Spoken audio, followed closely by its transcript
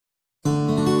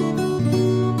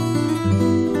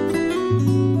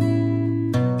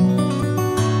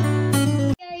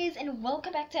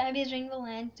welcome back to Abby's Rainbow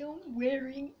Land. So I'm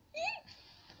wearing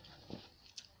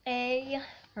a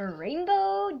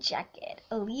rainbow jacket,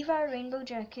 a Levi rainbow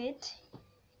jacket.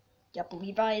 Yep,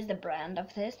 Levi is the brand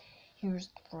of this. Here's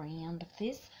the brand of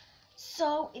this.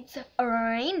 So it's a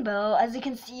rainbow, as you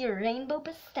can see, rainbow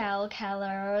pastel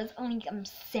colors. Only I'm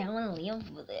so in love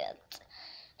with it.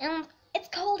 And it's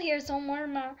cold here, so I'm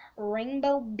wearing my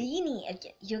rainbow beanie.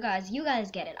 You guys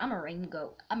get it. I'm a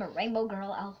rainbow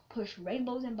girl. I'll push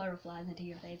rainbows and butterflies into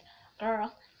your face,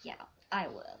 girl. Yeah, I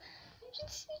will.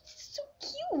 It's so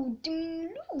cute. I mean,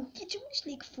 look, it looks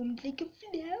like a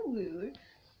flower.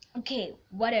 Okay,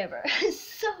 whatever.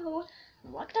 So,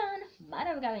 lockdown might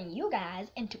have gotten you guys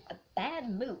into a bad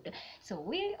mood. So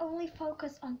we only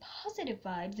focus on positive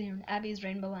vibes here in Abby's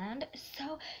Rainbow Land.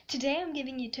 So today I'm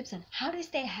giving you tips on how to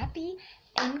stay happy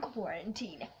in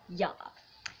quarantine. Yeah.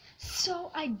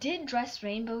 So I did dress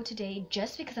rainbow today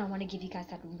just because I want to give you guys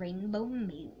that rainbow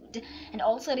mood. And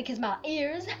also because my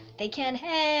ears, they can't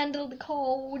handle the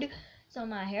cold. So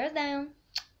my hair's down.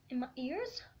 And my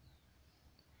ears,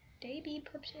 they be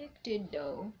protected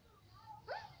though.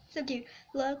 So cute.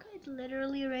 Look, it's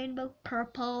literally rainbow,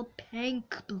 purple,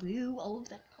 pink, blue, all of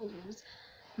that colors.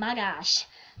 My gosh,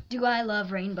 do I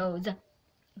love rainbows.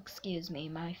 Excuse me,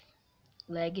 my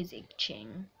leg is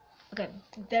itching. Okay,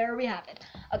 there we have it.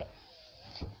 Okay,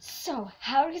 so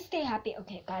how to stay happy.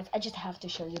 Okay, guys, I just have to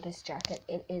show you this jacket.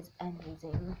 It is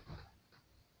amazing.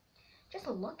 Just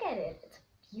look at it. It's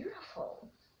beautiful.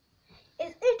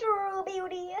 It's a true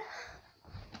beauty.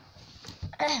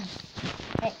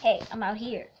 Hey, I'm out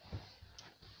here.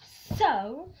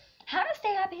 So, how to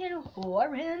stay happy in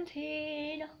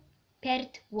quarantine,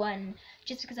 part 1,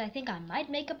 just because I think I might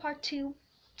make a part 2,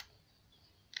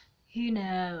 who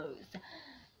knows.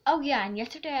 Oh yeah, and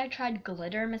yesterday I tried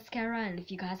glitter mascara, and if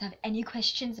you guys have any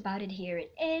questions about it, here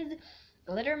it is.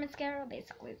 Glitter mascara,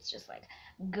 basically it's just like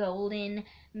golden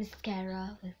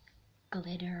mascara with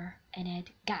glitter in it.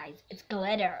 Guys, it's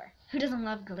glitter. Who doesn't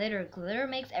love glitter? Glitter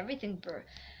makes everything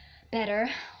better.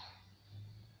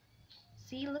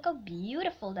 See, look how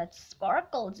beautiful that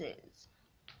sparkles is.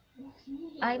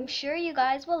 I'm sure you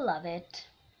guys will love it.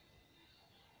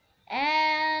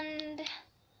 And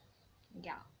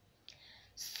yeah.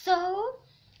 So,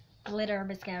 glitter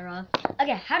mascara.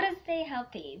 Okay, how to stay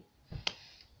healthy.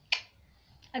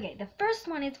 Okay, the first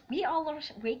one is we all are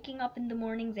waking up in the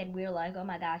mornings and we're like, oh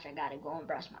my gosh, I gotta go and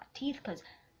brush my teeth because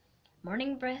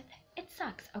morning breath, it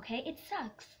sucks, okay? It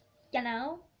sucks. You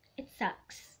know? It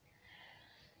sucks.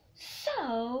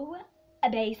 So,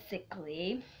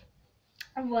 basically,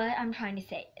 what I'm trying to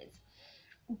say is,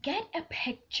 get a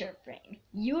picture frame.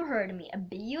 You heard me, a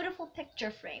beautiful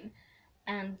picture frame.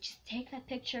 And just take that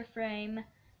picture frame,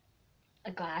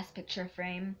 a glass picture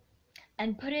frame,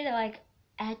 and put it like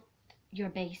at your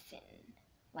basin,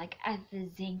 like at the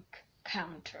zinc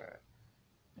counter.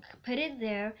 Put it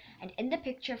there, and in the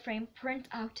picture frame, print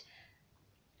out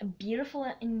a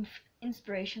beautiful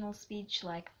inspirational speech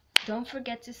like, don't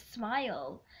forget to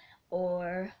smile,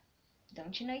 or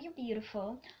don't you know you're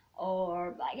beautiful,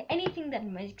 or like anything that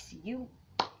makes you,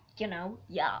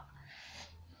 yeah.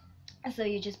 So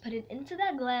you just put it into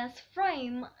that glass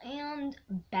frame and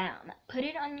bam, put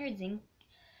it on your zinc,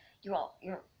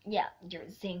 your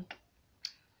zinc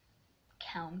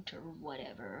counter,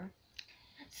 whatever.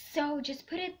 So just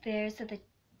put it there, so that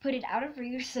put it out of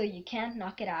reach so you can't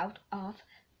knock it off.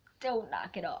 Don't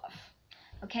knock it off.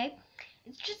 Okay?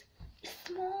 It's just a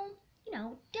small,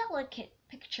 delicate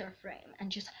picture frame,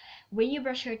 and just when you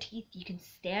brush your teeth, you can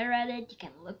stare at it, you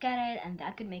can look at it, and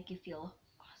that could make you feel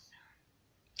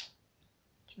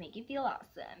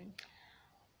awesome.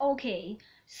 Okay,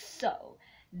 so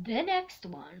the next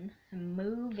one,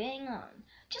 moving on.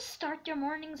 Just start your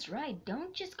mornings right.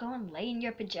 Don't just go and lay in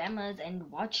your pajamas and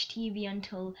watch TV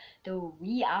until the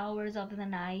wee hours of the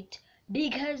night,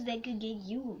 because they could get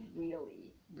you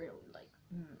really, really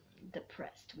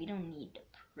depressed. We don't need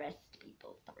depressed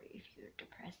people. Sorry if you're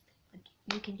depressed. Like,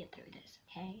 you can get through this,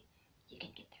 okay? You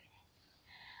can get through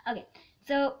this. Okay,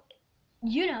 so,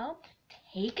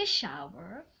 take a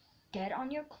shower, get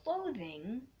on your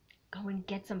clothing, go and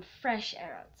get some fresh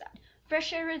air outside.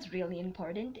 Fresh air is really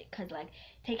important because,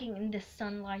 taking in the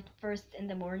sunlight first in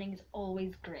the morning is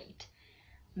always great.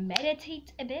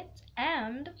 Meditate a bit,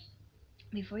 and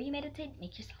before you meditate,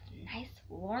 make yourself a nice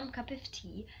warm cup of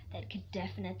tea. That could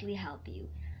definitely help you.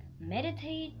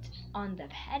 Meditate on the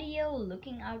patio,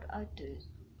 looking out at the,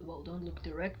 well, don't look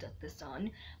direct at the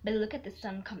sun, but look at the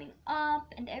sun coming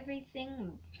up and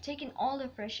everything, taking all the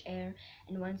fresh air.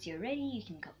 And once you're ready, you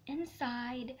can go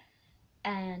inside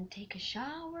and take a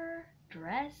shower,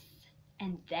 dress,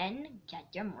 and then get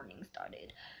your morning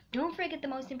started. Don't forget the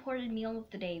most important meal of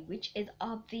the day, which is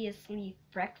obviously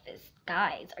breakfast.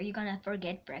 Guys, are you gonna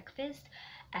forget breakfast?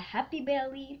 A happy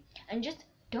belly, and just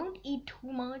don't eat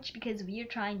too much because we are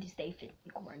trying to stay fit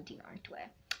in quarantine, aren't we?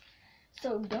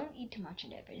 So don't eat too much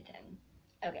and everything.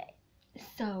 Okay,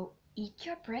 so eat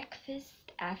your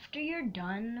breakfast. After you're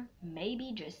done,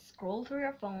 maybe just scroll through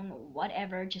your phone,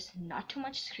 whatever, just not too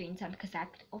much screen time because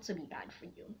that could also be bad for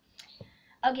you.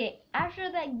 Okay,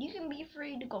 after that, you can be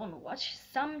free to go and watch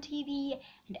some TV,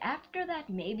 and after that,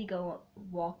 maybe go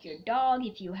walk your dog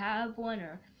if you have one,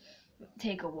 or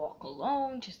take a walk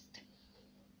alone, just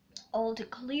all to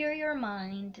clear your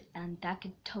mind, and that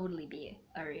could totally be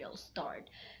a real start.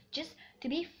 Just to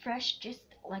be fresh, just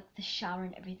like the shower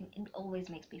and everything, it always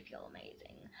makes me feel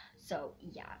amazing. So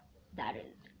yeah, that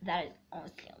is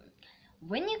awesome.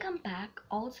 When you come back,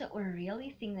 also a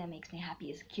really thing that makes me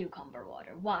happy is cucumber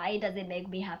water. Why does it make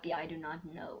me happy? I do not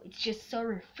know. It's just so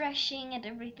refreshing and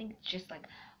everything. It's just like,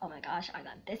 oh my gosh, I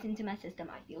got this into my system.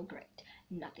 I feel great.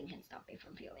 Nothing can stop me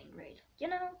from feeling great. You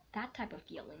know, that type of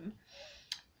feeling.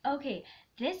 Okay,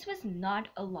 this was not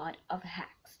a lot of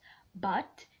hacks,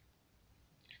 but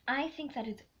I think that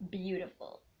it's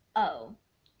beautiful. Oh,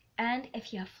 and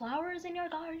if you have flowers in your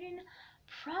garden,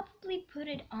 probably put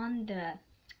it on the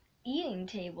eating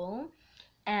table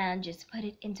and just put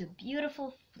it into a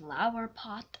beautiful flower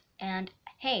pot. And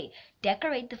hey,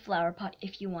 decorate the flower pot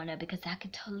if you wanna, because that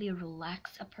could totally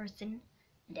relax a person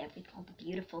and everything, all the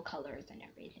beautiful colors and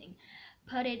everything.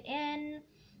 Put it in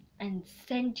and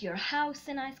scent your house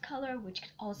a nice color, which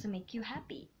could also make you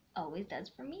happy. Always does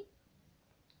for me.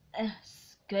 A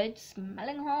good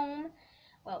smelling home.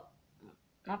 Well,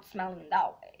 not smelling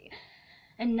that way.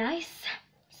 A nice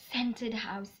scented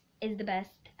house is the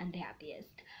best and the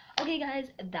happiest. Okay guys,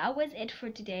 that was it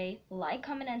for today. Like,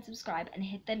 comment, and subscribe, and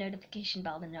hit the notification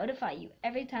bell to notify you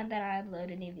every time that I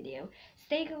upload a new video.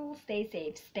 Stay cool, stay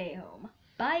safe, stay home.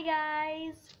 Bye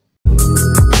guys!